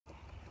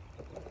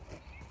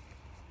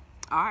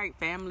All right,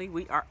 family,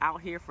 we are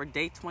out here for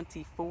day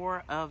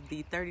 24 of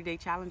the 30-day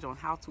challenge on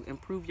how to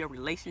improve your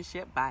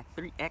relationship by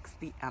 3x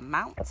the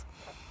amount.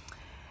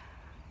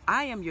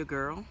 I am your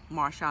girl,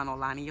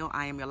 MarshaunOlaniyan.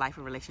 I am your life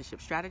and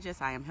relationship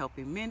strategist. I am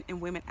helping men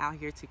and women out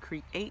here to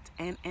create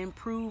and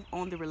improve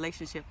on the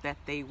relationship that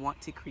they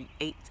want to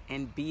create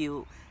and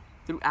build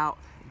throughout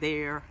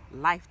their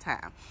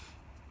lifetime.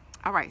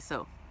 All right,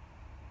 so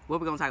what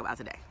we're going to talk about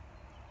today?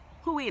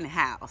 Who in the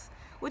house?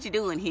 What you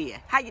doing here?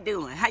 How you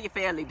doing? How your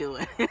family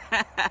doing?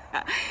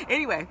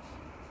 Anyway,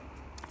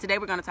 today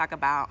we're going to talk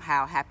about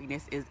how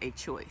happiness is a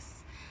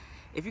choice.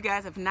 If you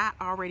guys have not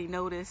already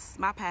noticed,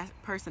 my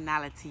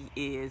personality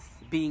is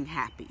being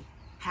happy.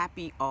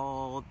 Happy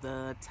all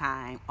the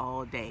time,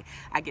 all day.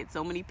 I get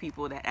so many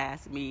people that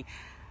ask me,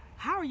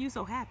 how are you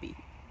so happy?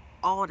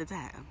 All the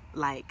time.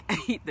 Like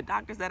the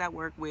doctors that I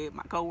work with,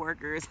 my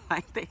coworkers,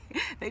 like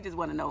they just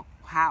want to know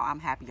how I'm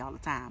happy all the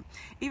time.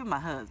 Even my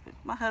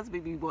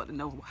husband be wanting to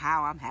know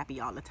how I'm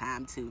happy all the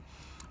time too.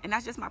 And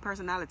that's just my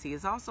personality.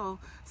 It's also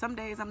some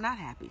days I'm not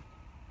happy.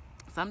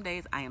 Some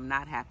days I am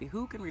not happy.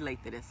 Who can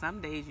relate to this?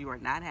 Some days you are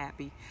not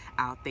happy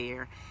out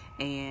there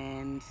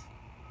and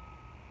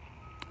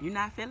you're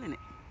not feeling it.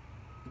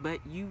 But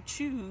you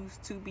choose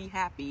to be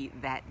happy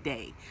that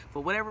day.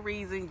 For whatever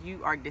reason,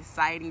 you are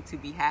deciding to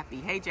be happy.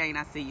 Hey, Jane,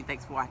 I see you.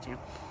 Thanks for watching.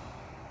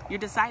 You're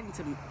deciding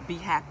to be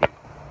happy.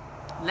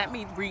 Let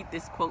me read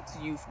this quote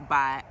to you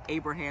by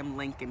Abraham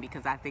Lincoln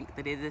because I think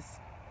that it is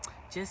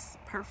just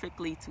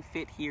perfectly to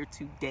fit here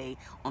today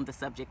on the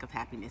subject of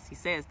happiness. He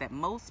says that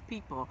most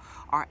people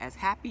are as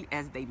happy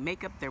as they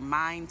make up their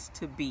minds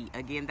to be.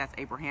 Again, that's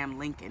Abraham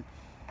Lincoln.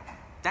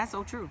 That's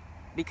so true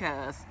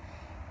because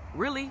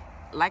really,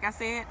 like I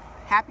said,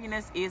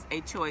 happiness is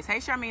a choice. Hey,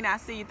 Charmaine, I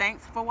see you.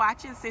 Thanks for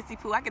watching. Sissy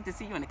Pooh, I get to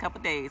see you in a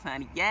couple days,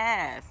 honey.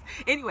 Yes.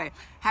 Anyway,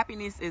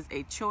 happiness is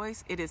a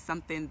choice. It is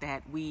something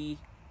that we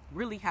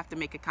really have to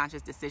make a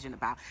conscious decision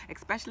about,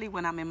 especially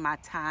when I'm in my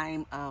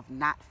time of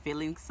not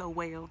feeling so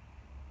well.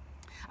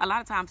 A lot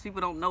of times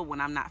people don't know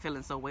when I'm not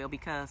feeling so well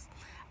because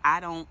I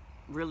don't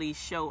really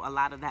show a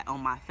lot of that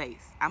on my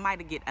face. I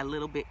might get a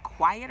little bit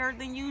quieter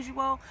than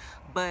usual,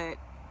 but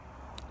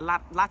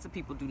lots of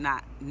people do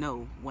not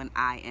know when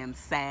I am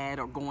sad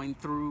or going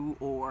through,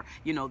 or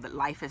that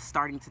life is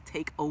starting to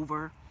take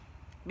over,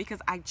 because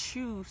I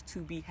choose to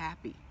be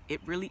happy. It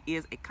really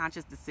is a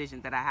conscious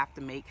decision that I have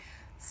to make.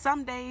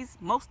 Some days,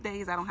 most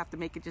days, I don't have to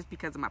make it just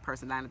because of my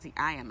personality.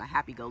 I am a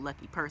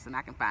happy-go-lucky person.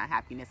 I can find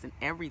happiness in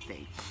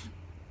everything.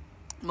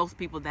 Most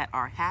people that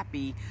are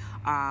happy,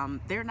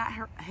 they're not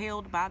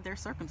held by their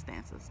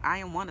circumstances. I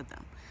am one of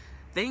them.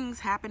 Things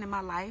happen in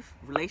my life.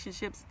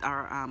 Relationships.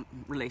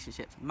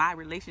 My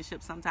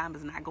relationship sometimes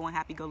is not going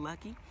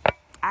happy-go-lucky.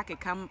 I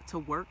could come to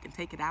work and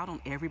take it out on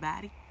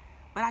everybody,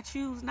 but I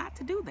choose not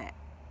to do that.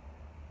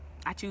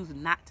 I choose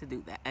not to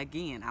do that.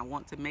 Again, I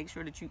want to make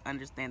sure that you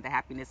understand that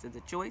happiness is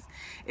a choice.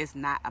 It's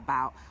not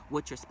about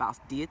what your spouse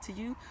did to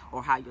you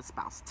or how your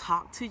spouse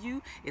talked to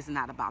you. It's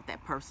not about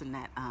that person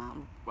that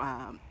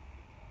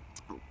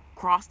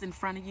crossed in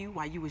front of you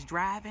while you was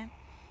driving,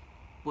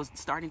 was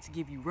starting to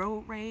give you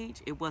road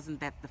rage. It wasn't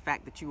that the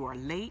fact that you are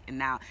late and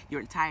now your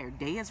entire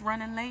day is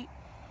running late.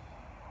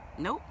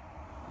 Nope,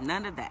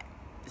 none of that.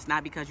 It's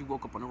not because you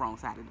woke up on the wrong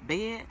side of the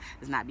bed.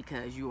 It's not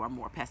because you are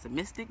more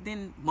pessimistic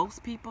than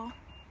most people.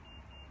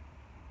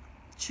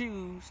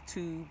 Choose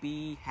to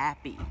be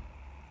happy.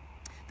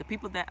 The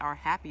people that are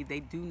happy,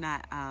 they do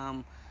not,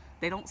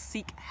 they don't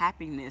seek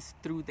happiness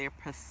through their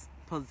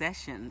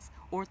possessions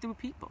or through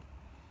people.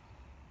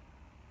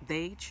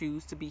 They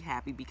choose to be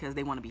happy because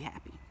they want to be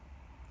happy.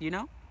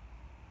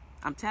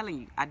 I'm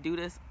telling you, I do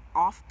this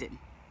often,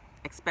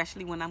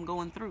 especially when I'm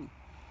going through.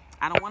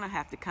 I don't want to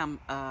have to come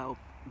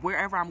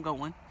wherever I'm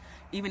going,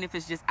 even if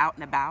it's just out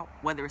and about,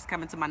 whether it's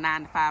coming to my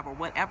 9 to 5 or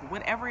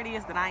whatever it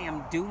is that I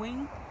am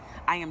doing.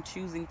 I am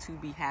choosing to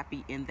be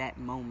happy in that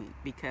moment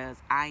because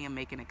I am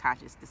making a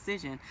conscious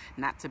decision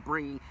not to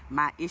bring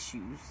my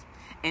issues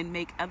and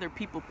make other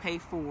people pay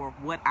for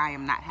what I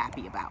am not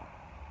happy about.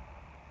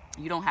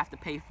 You don't have to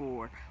pay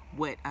for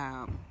what,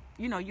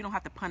 you don't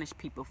have to punish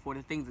people for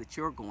the things that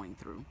you're going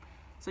through.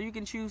 So you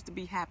can choose to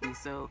be happy.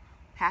 So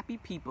happy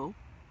people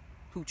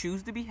who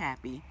choose to be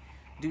happy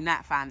do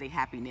not find their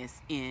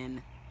happiness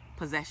in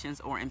possessions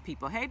or in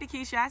people. Hey,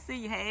 Dakisha, I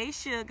see you. Hey,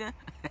 sugar.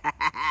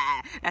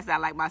 That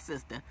sounds like my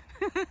sister.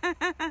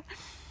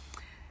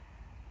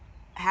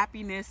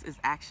 Happiness is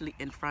actually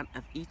in front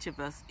of each of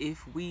us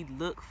if we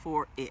look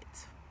for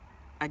it.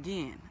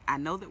 Again, I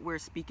know that we're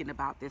speaking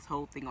about this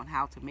whole thing on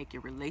how to make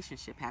your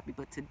relationship happy,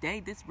 but today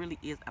this really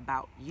is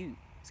about you.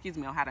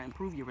 On how to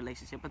improve your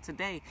relationship. But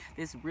today,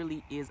 this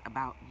really is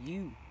about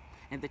you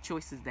and the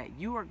choices that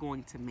you are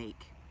going to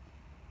make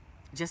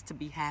just to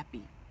be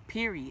happy,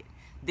 period.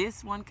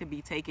 This one could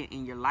be taken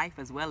in your life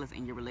as well as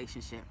in your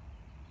relationship.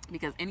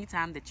 Because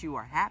anytime that you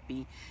are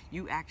happy,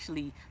 you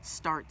actually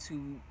start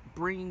to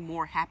bring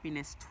more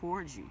happiness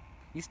towards you.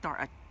 You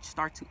start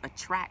to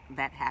attract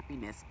that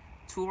happiness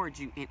towards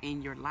you and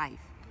in your life.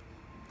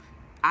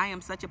 I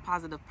am such a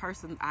positive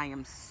person. I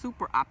am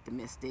super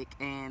optimistic,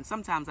 and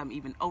sometimes I'm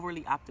even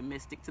overly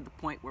optimistic to the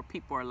point where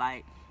people are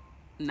like,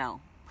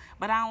 no.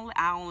 But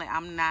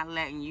I'm not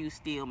letting you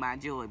steal my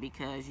joy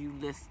because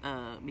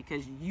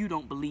because you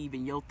don't believe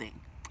in your thing.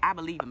 I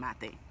believe in my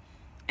thing,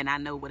 and I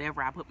know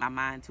whatever I put my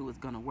mind to is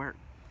gonna work.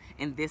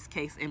 In this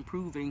case,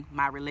 improving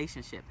my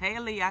relationship. Hey,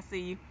 Ali, I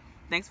see you.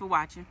 Thanks for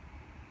watching.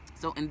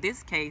 So in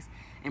this case,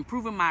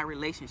 improving my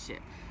relationship.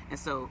 And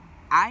so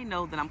I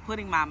know that I'm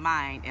putting my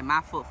mind and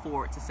my foot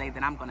forward to say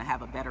that I'm going to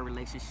have a better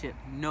relationship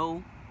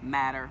no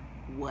matter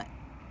what.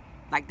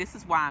 Like, this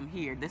is why I'm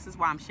here. This is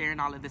why I'm sharing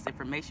all of this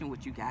information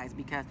with you guys,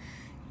 because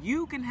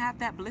you can have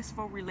that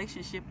blissful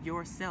relationship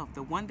yourself,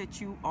 the one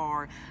that you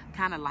are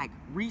kind of like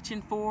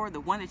reaching for, the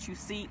one that you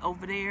see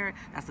over there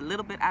that's a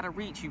little bit out of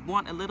reach. You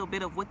want a little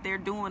bit of what they're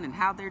doing and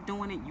how they're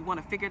doing it. You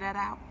want to figure that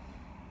out.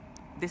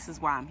 This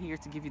is why I'm here,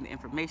 to give you the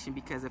information,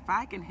 because if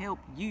I can help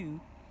you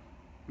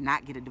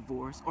not get a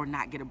divorce or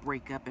not get a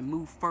breakup and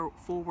move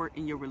forward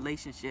in your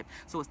relationship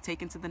so it's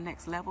taken to the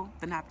next level,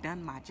 then I've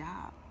done my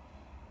job.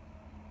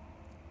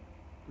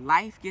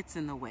 Life gets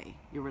in the way.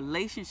 Your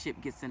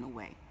relationship gets in the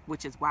way,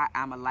 which is why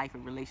I'm a life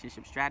and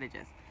relationship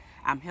strategist.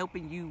 I'm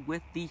helping you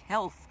with the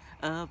health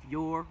of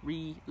your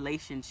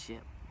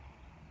relationship.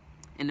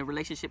 And the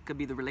relationship could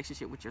be the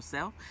relationship with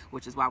yourself,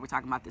 which is why we're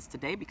talking about this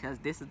today, because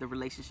this is the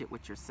relationship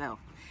with yourself.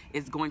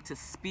 It's going to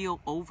spill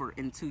over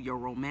into your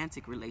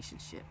romantic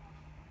relationship.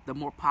 The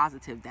more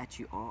positive that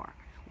you are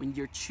when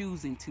you're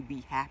choosing to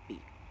be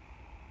happy.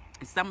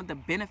 And some of the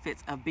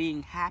benefits of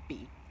being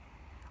happy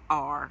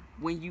are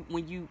when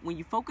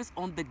you focus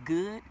on the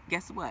good,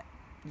 guess what?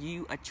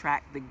 You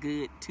attract the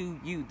good to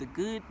you. The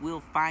good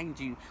will find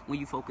you when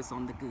you focus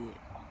on the good.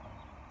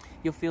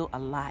 You'll feel a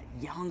lot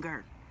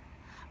younger,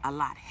 a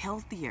lot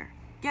healthier.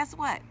 Guess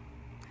what?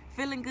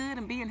 Feeling good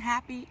and being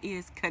happy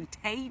is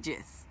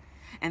contagious.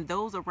 And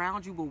those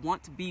around you will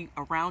want to be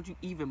around you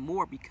even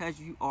more because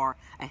you are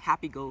a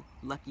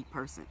happy-go-lucky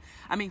person.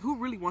 I mean, who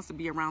really wants to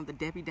be around the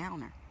Debbie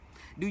Downer?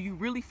 Do you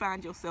really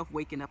find yourself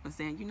waking up and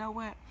saying, you know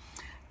what?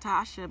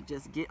 Tasha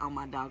just get on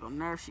my doggone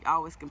nerves. She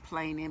always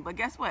complaining. But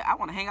guess what? I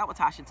want to hang out with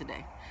Tasha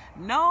today.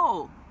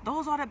 No,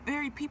 those are the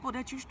very people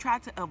that you try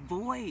to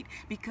avoid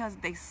because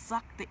they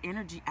suck the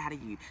energy out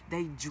of you.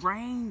 They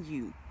drain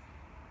you.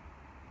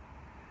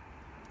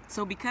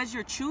 So because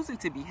you're choosing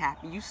to be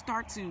happy, you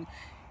start to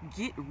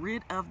get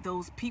rid of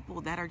those people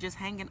that are just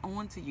hanging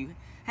on to you.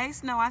 Hey,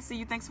 Snow, I see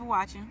you. Thanks for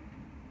watching.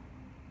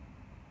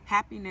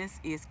 Happiness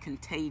is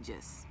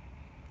contagious.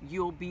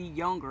 You'll be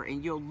younger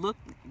and you'll look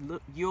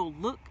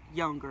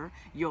younger.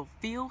 You'll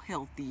feel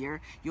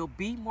healthier. You'll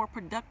be more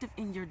productive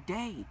in your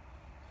day.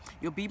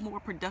 You'll be more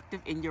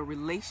productive in your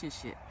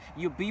relationship.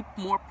 You'll be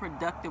more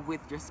productive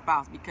with your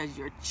spouse because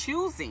you're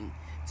choosing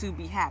to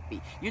be happy.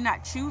 You're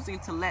not choosing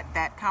to let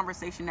that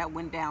conversation that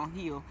went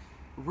downhill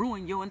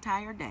ruin your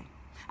entire day.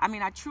 I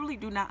mean, I truly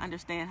do not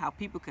understand how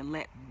people can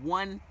let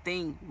one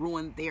thing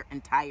ruin their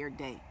entire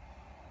day.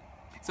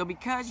 So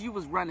because you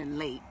was running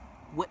late,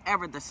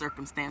 whatever the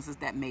circumstances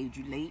that made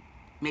you late,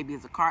 maybe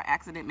it's a car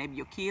accident, maybe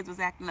your kids was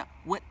acting up,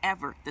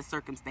 whatever the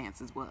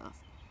circumstances was,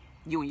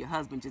 you and your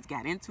husband just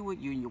got into it,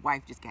 you and your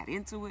wife just got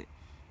into it,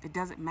 it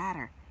doesn't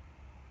matter.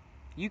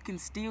 You can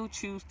still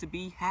choose to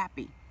be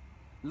happy.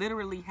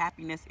 Literally,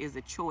 happiness is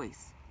a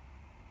choice.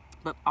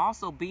 But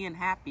also being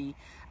happy,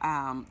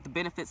 the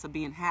benefits of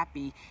being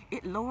happy,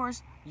 it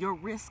lowers your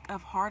risk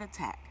of heart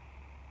attack.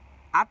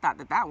 I thought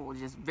that was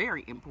just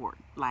very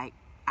important. Like,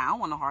 I don't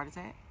want a heart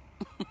attack.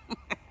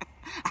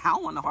 I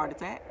don't want a heart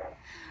attack.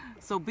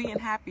 So being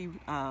happy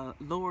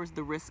lowers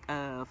the risk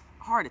of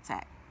heart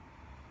attack.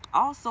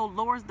 Also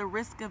lowers the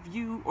risk of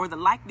you, or the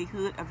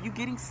likelihood of you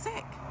getting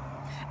sick.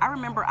 I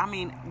remember, I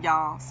mean,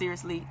 y'all,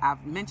 seriously,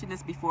 I've mentioned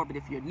this before, but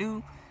if you're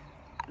new,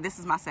 this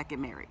is my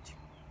second marriage.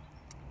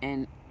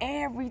 And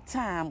every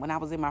time when I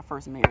was in my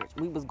first marriage,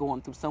 we was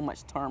going through so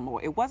much turmoil.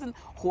 It wasn't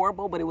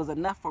horrible, but it was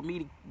enough for me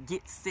to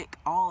get sick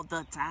all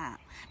the time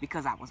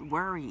because I was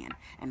worrying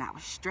and I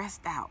was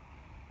stressed out.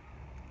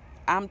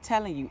 I'm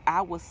telling you,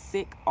 I was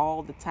sick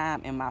all the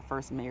time in my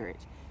first marriage.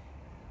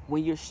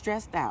 When you're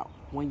stressed out,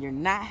 when you're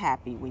not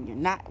happy, when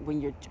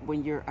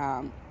you're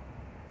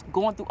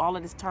going through all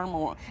of this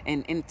turmoil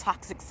and in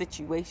toxic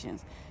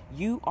situations,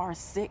 you are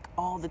sick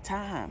all the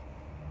time.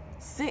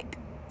 Sick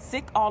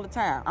all the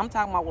time. I'm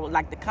talking about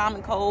like the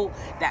common cold,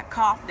 that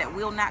cough that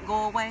will not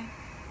go away.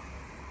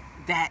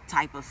 That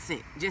type of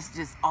sick,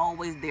 just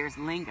always there's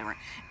lingering.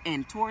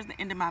 And towards the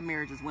end of my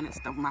marriage is when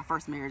my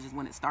first marriage is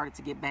when it started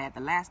to get bad.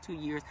 The last 2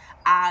 years,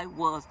 I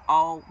was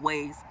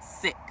always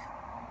sick.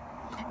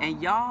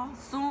 And y'all,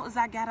 soon as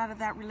I got out of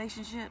that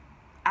relationship,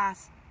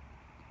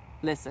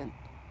 listen,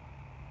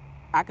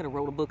 I could have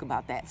wrote a book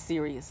about that,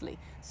 seriously.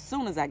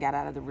 Soon as I got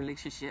out of the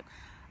relationship,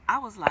 I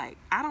was like,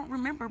 I don't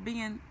remember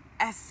being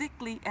as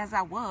sickly as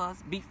I was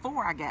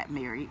before I got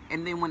married,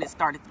 and then when it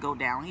started to go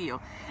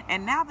downhill.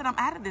 And now that I'm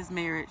out of this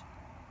marriage,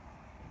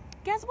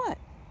 guess what?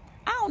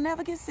 I don't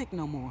never get sick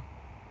no more.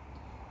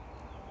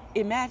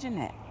 Imagine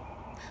that.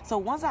 So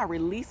once I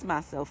release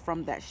myself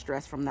from that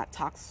stress, from that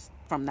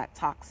from that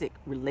toxic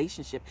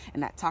relationship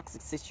and that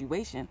toxic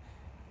situation,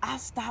 I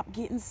stopped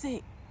getting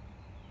sick.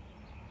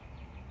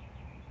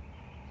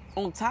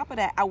 On top of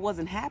that, I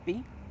wasn't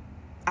happy.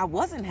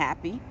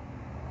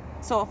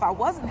 So if I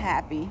wasn't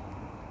happy,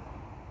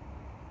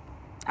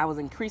 I was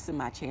increasing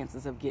my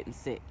chances of getting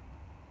sick.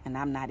 And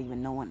I'm not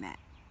even knowing that.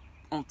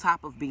 On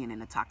top of being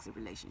in a toxic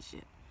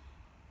relationship.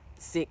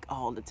 Sick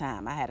all the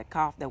time. I had a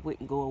cough that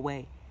wouldn't go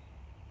away.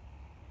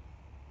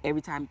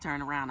 Every time you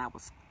turn around, I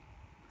was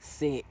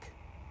sick.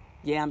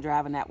 Yeah, I'm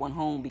driving that one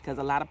home because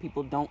a lot of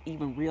people don't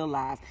even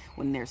realize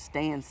when they're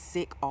staying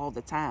sick all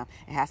the time,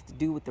 it has to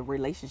do with the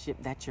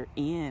relationship that you're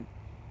in.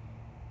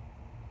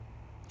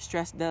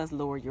 Stress does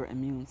lower your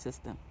immune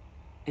system.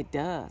 It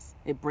does.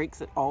 It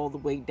breaks it all the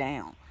way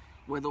down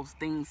where those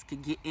things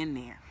could get in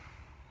there.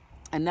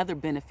 Another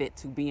benefit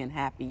to being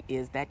happy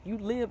is that you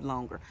live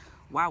longer.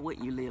 Why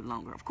wouldn't you live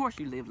longer? Of course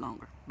you live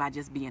longer by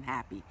just being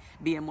happy,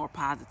 being more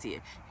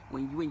positive.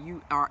 When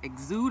you are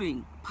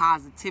exuding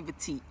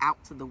positivity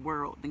out to the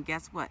world, then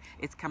guess what?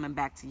 It's coming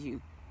back to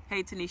you.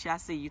 Hey, Tanisha, I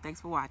see you.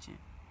 Thanks for watching.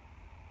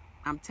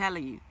 I'm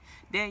telling you.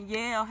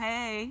 Danielle,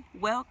 hey,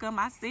 welcome.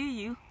 I see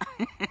you.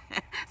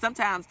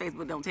 Sometimes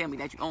Facebook don't tell me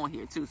that you're on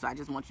here too, so I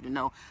just want you to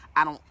know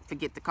I don't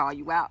forget to call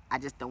you out. I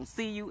just don't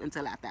see you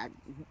until after I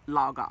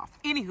log off.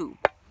 Anywho,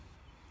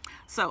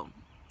 so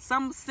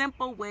some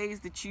simple ways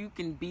that you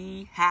can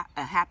be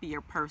a happier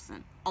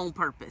person on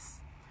purpose.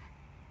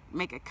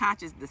 Make a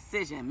conscious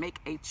decision. Make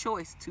a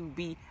choice to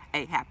be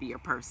a happier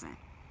person.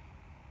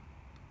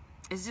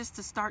 It's just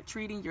to start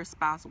treating your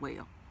spouse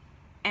well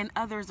and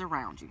others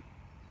around you.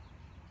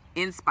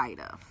 In spite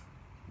of,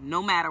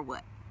 no matter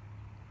what,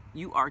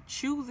 you are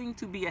choosing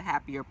to be a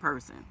happier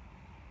person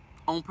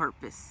on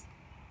purpose.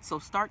 So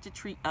start to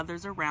treat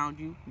others around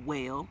you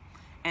well,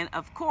 and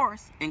of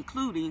course,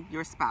 including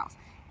your spouse,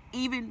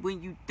 even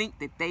when you think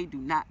that they do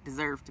not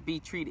deserve to be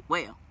treated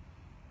well.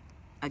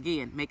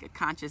 Again, make a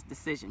conscious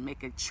decision,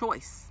 make a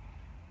choice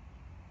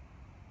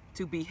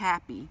to be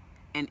happy,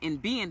 and in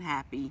being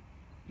happy,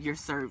 you're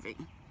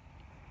serving.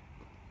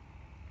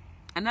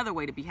 Another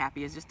way to be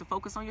happy is just to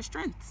focus on your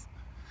strengths.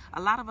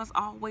 A lot of us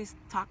always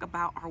talk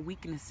about our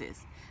weaknesses,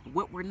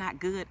 what we're not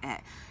good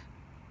at.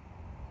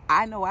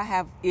 I know I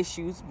have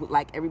issues with,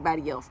 like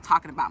everybody else,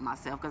 talking about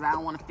myself because I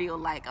don't want to feel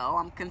like, oh,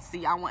 I'm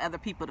conceited. I want other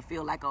people to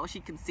feel like, oh, she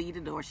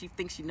conceited or she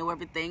thinks she know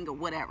everything or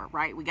whatever,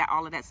 right? We got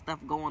all of that stuff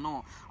going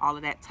on, all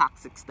of that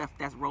toxic stuff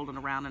that's rolling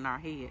around in our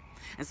head.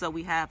 And so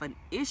we have an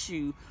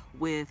issue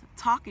with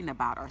talking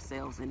about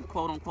ourselves and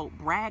quote unquote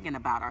bragging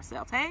about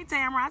ourselves. Hey,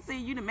 Tamara, I see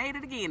you done made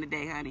it again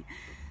today, honey.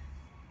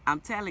 I'm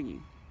telling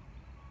you.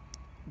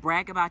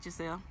 Brag about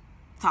yourself,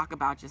 talk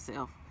about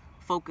yourself,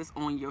 focus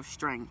on your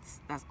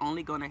strengths. That's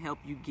only going to help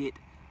you get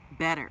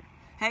better.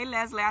 Hey,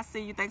 Leslie, I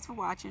see you. Thanks for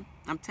watching.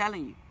 I'm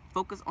telling you,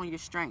 focus on your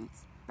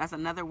strengths. That's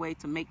another way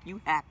to make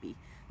you happy.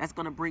 That's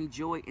going to bring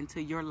joy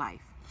into your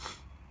life.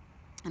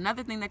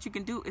 Another thing that you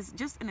can do is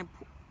just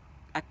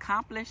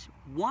accomplish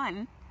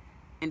one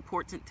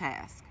important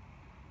task.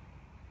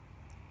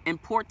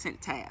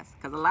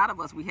 Because a lot of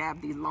us, we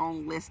have these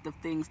long lists of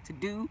things to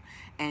do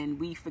and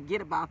we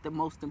forget about the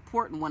most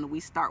important one, and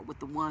we start with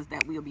the ones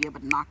that we'll be able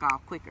to knock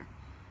off quicker.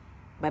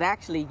 But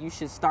actually you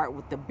should start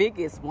with the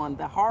biggest one,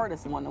 the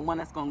hardest one, the one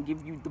that's going to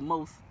give you the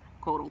most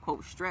quote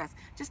unquote stress,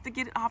 just to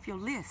get it off your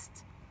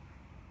list.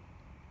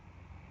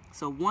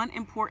 So one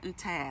important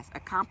task,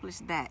 accomplish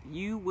that.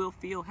 You will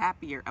feel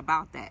happier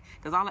about that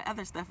because all the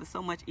other stuff is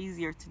so much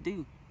easier to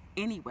do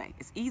anyway.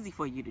 It's easy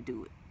for you to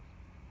do it.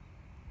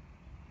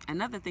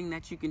 Another thing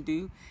that you can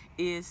do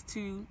is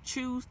to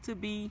choose to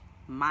be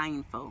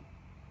mindful.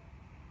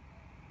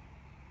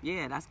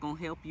 Yeah, that's going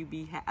to help you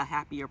be a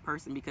happier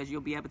person because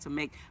you'll be able to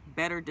make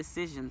better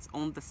decisions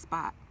on the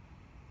spot.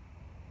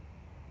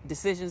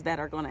 Decisions that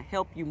are going to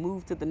help you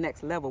move to the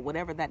next level,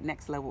 whatever that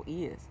next level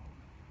is.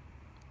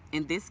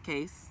 In this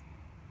case,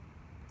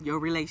 your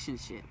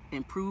relationship,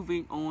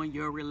 improving on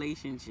your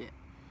relationship.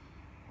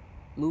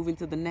 Moving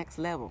to the next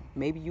level.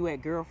 Maybe you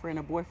at girlfriend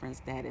or boyfriend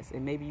status,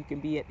 and maybe you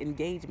can be at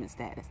engagement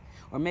status.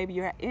 Or maybe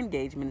you're at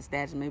engagement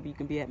status, maybe you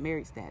can be at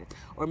married status.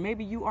 Or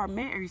maybe you are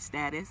married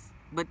status,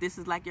 but this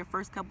is like your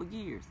first couple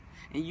years.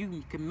 And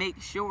you can make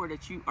sure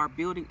that you are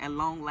building a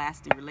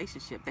long-lasting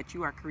relationship, that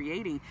you are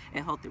creating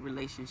a healthy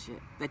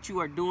relationship, that you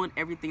are doing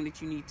everything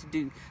that you need to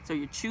do. So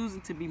you're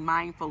choosing to be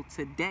mindful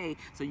today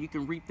so you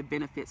can reap the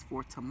benefits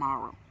for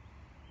tomorrow.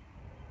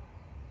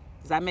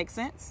 Does that make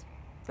sense?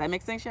 Does that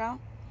make sense, y'all?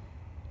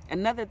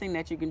 Another thing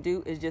that you can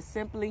do is just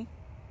simply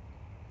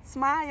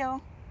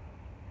smile.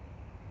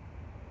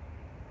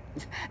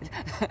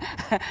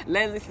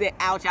 Leslie said,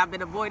 ouch, I've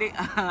been avoiding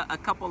a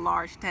couple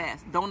large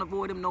tasks. Don't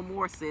avoid them no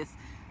more, sis.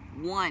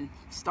 One,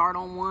 start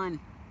on one.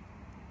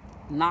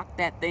 Knock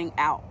that thing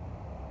out.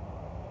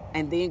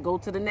 And then go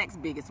to the next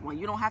biggest one.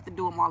 You don't have to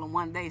do them all in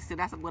one day. See,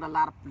 that's what a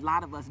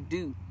lot of us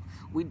do.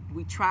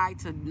 We try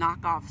to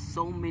knock off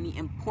so many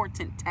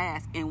important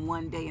tasks in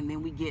one day, and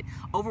then we get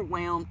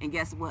overwhelmed, and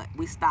guess what?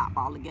 We stop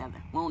altogether.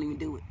 We don't even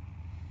do it.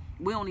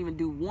 We don't even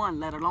do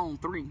one, let alone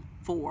 3,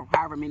 4,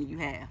 however many you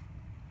have.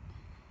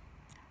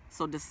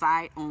 So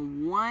decide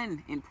on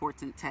one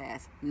important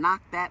task.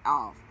 Knock that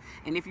off.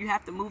 And if you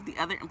have to move the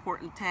other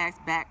important tasks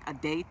back a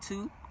day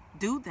too,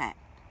 do that.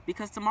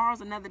 Because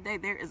tomorrow's another day.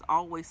 There is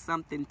always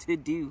something to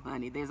do,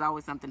 honey. There's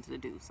always something to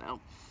do.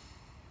 So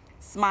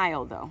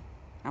smile, though.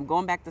 I'm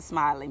going back to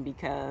smiling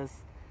because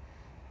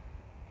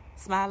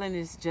smiling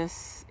is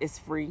just, it's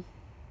free.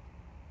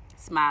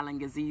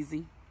 Smiling is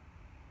easy.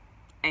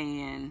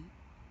 And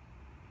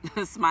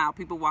smile.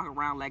 People walk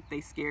around like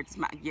they scared to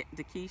smile. Yeah,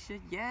 Dakisha,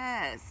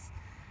 yes.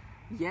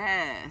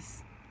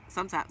 Yes.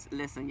 Sometimes,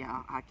 listen,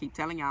 y'all, I keep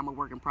telling y'all I'm a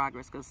work in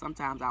progress because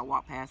sometimes I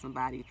walk past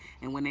somebody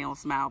and when they don't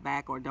smile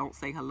back or don't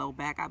say hello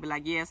back, I'll be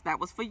like, yes, that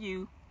was for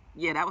you.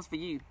 Yeah, that was for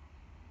you.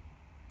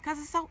 Because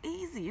it's so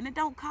easy and it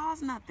don't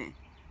cost nothing.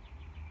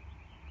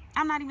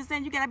 I'm not even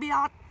saying you got to be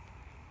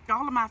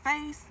all in my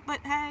face, but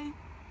hey,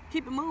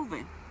 keep it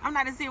moving. I'm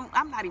not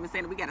even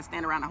saying that we got to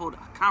stand around and hold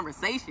a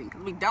conversation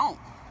because we don't.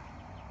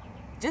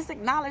 Just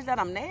acknowledge that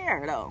I'm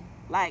there, though.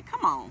 Like,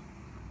 come on.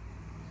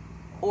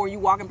 Or you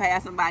walking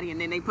past somebody and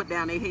then they put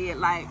down their head.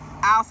 Like,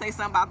 I'll say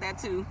something about that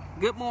too.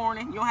 Good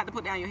morning. You don't have to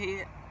put down your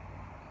head.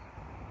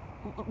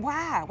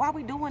 Why? Why are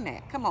we doing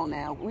that? Come on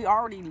now. We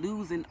already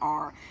losing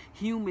our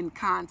human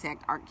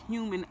contact, our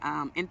human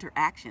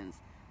interactions.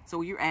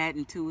 So you're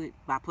adding to it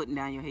by putting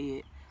down your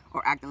head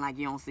or acting like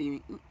you don't see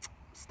me.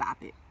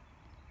 Stop it.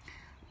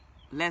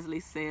 Leslie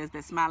says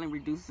that smiling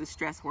reduces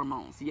stress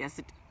hormones. Yes,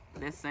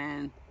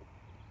 listen.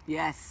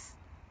 Yes.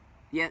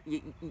 Yeah.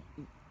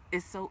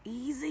 It's so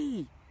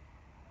easy.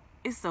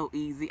 It's so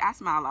easy. I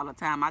smile all the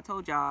time. I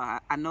told y'all,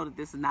 I know that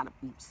this is not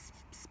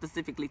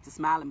specifically to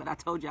smiling, but I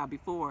told y'all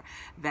before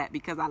that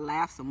because I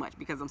laugh so much,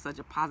 because I'm such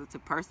a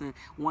positive person,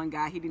 one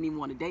guy, he didn't even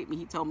want to date me.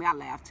 He told me I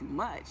laugh too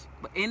much.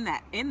 But in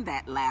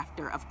that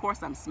laughter, of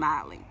course I'm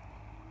smiling.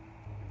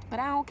 But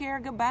I don't care.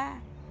 Goodbye.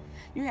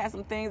 You had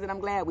some things that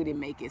I'm glad we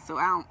didn't make it. So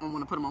I don't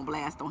want to put them on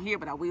blast on here,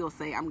 but I will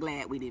say I'm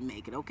glad we didn't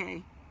make it,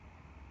 okay?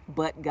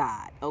 But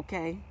God,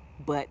 okay?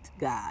 But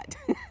God.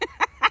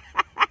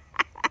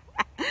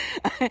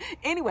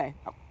 Anyway,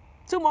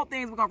 2 more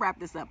things. We're going to wrap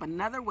this up.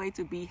 Another way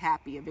to be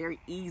happy, a very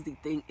easy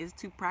thing, is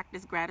to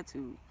practice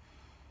gratitude.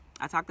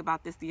 I talked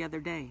about this the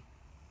other day.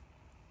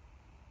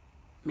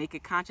 Make a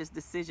conscious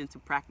decision to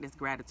practice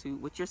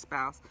gratitude with your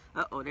spouse.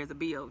 Uh-oh, there's a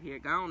bee over here.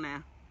 Go on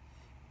now.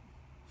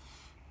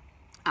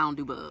 I don't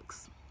do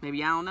bugs.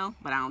 Maybe I don't know,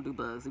 but I don't do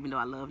bugs, even though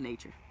I love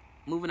nature.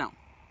 Moving on.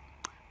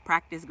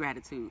 Practice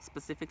gratitude,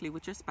 specifically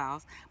with your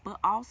spouse, but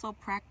also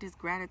practice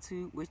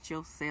gratitude with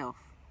yourself.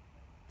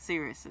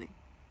 Seriously.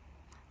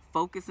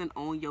 Focusing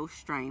on your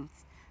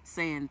strengths,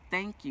 saying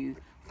thank you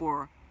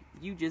for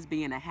you just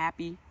being a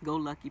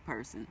happy-go-lucky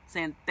person,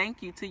 saying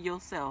thank you to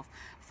yourself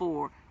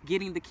for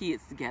getting the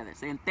kids together,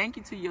 saying thank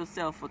you to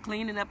yourself for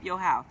cleaning up your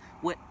house.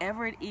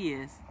 Whatever it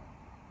is,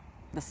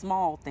 the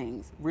small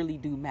things really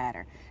do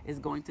matter. It's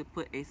going to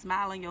put a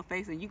smile on your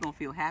face and you're going to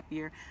feel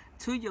happier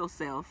to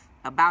yourself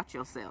about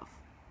yourself.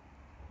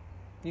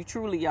 You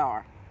truly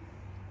are.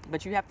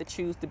 But you have to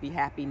choose to be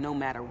happy no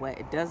matter what.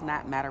 It does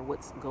not matter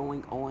what's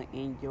going on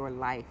in your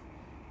life.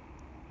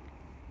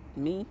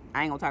 Me,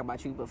 I ain't gonna talk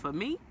about you, but for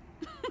me,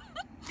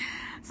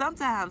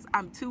 sometimes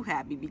I'm too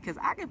happy because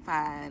I can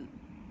find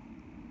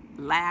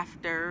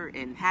laughter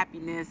and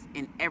happiness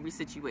in every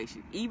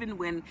situation. Even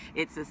when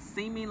it's a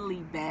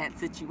seemingly bad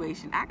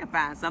situation, I can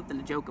find something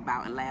to joke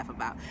about and laugh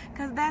about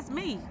because that's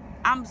me.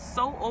 I'm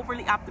so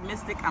overly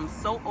optimistic. I'm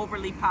so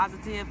overly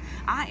positive.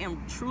 I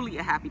am truly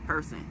a happy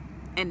person.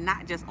 And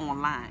not just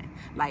online.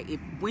 Like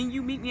when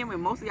you meet me,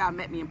 and most of y'all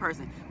met me in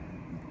person.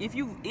 If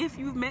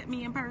you've met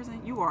me in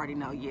person, you already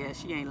know, yeah,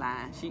 she ain't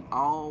lying. She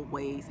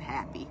always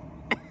happy.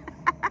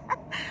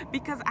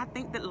 Because I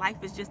think that life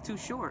is just too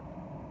short.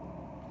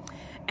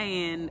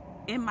 And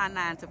in my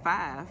 9 to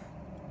 5,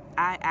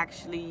 I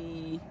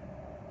actually,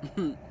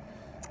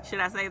 should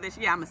I say this?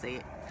 Yeah, I'm gonna say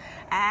it.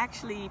 I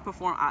actually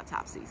perform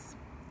autopsies.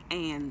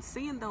 And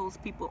seeing those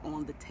people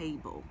on the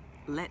table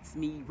lets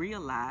me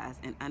realize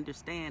and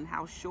understand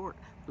how short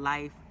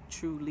life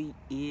truly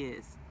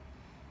is.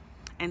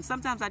 And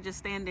sometimes I just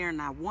stand there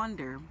and I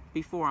wonder,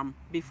 before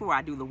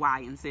I do the Y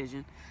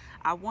incision,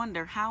 I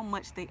wonder how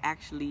much they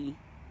actually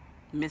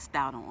missed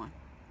out on,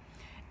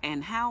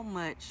 and how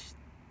many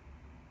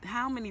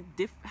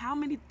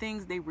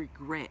things they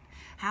regret,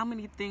 how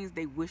many things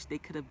they wish they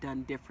could have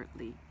done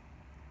differently,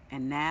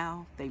 and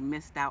now they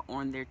missed out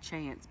on their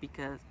chance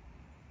because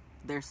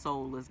their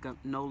soul is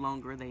no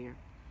longer there.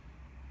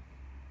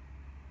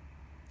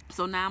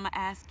 So now I'm going to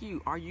ask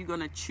you, are you going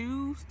to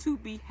choose to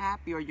be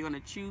happy, or are you going to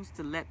choose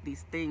to let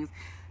these things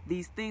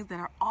that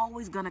are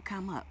always going to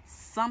come up?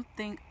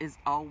 Something is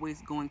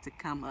always going to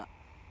come up.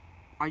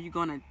 Are you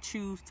going to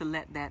choose to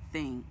let that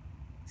thing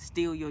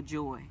steal your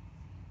joy,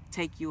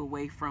 take you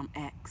away from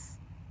X?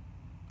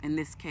 In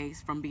this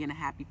case, from being a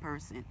happy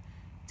person,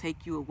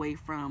 take you away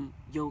from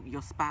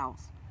your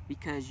spouse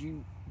because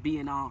you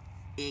being all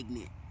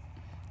ignorant,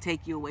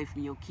 take you away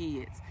from your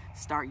kids,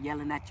 start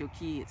yelling at your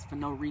kids for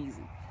no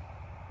reason.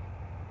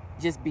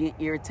 Just being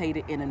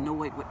irritated and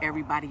annoyed with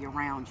everybody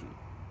around you.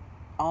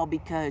 all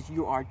because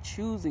you are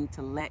choosing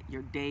to let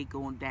your day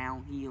go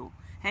downhill.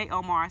 Hey,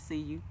 Omar, I see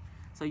you.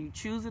 So you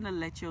choosing to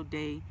let your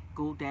day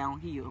go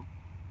downhill.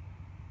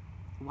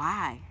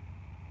 Why?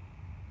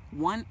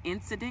 One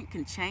incident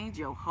can change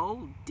your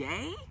whole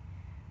day?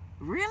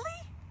 Really?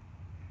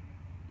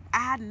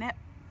 And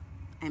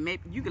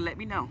maybe you can let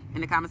me know in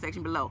the comment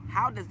section below.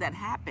 How does that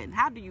happen?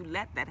 How do you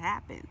let that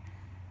happen?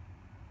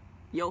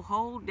 Your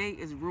whole day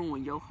is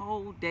ruined. Your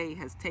whole day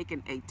has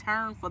taken a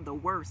turn for the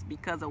worse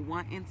because of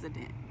one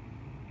incident.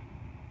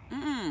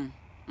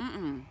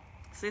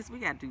 Sis, we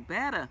got to do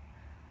better.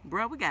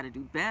 Bro, we got to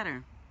do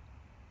better.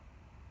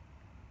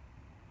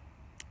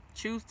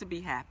 Choose to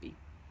be happy.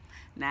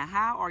 Now,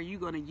 how are you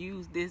going to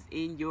use this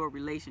in your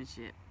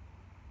relationship?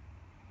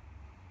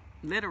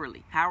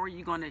 Literally, how are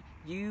you going to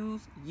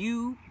use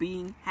you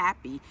being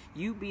happy,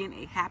 you being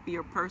a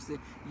happier person,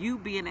 you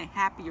being a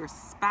happier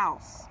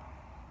spouse?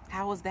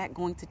 How is that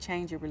going to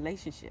change your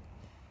relationship?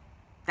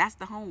 That's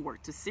the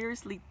homework, to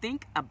seriously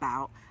think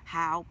about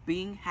how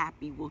being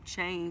happy will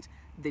change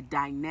the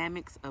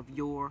dynamics of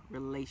your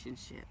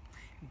relationship.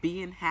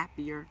 Being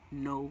happier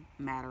no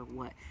matter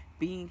what.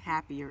 Being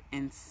happier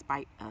in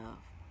spite of.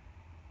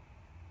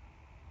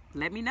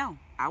 Let me know.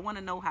 I want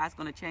to know how it's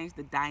going to change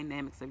the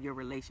dynamics of your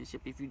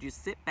relationship if you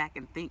just sit back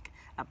and think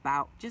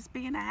about just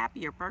being a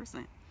happier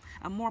person,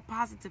 a more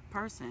positive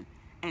person,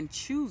 and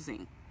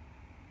choosing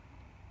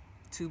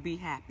to be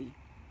happy,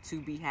 to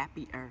be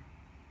happier.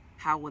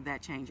 How will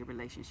that change your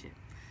relationship?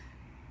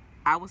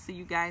 I will see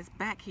you guys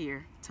back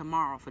here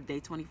tomorrow for day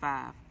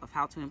 25 of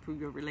how to improve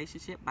your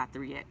relationship by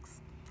 3X.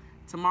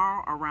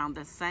 Tomorrow around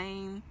the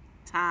same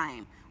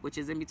time, which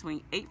is in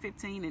between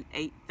 8:15 and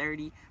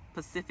 8:30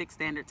 Pacific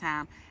Standard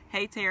Time.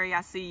 Hey, Terry,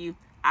 I see you.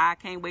 I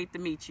can't wait to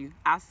meet you.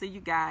 I'll see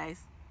you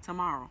guys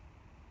tomorrow.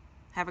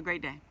 Have a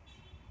great day.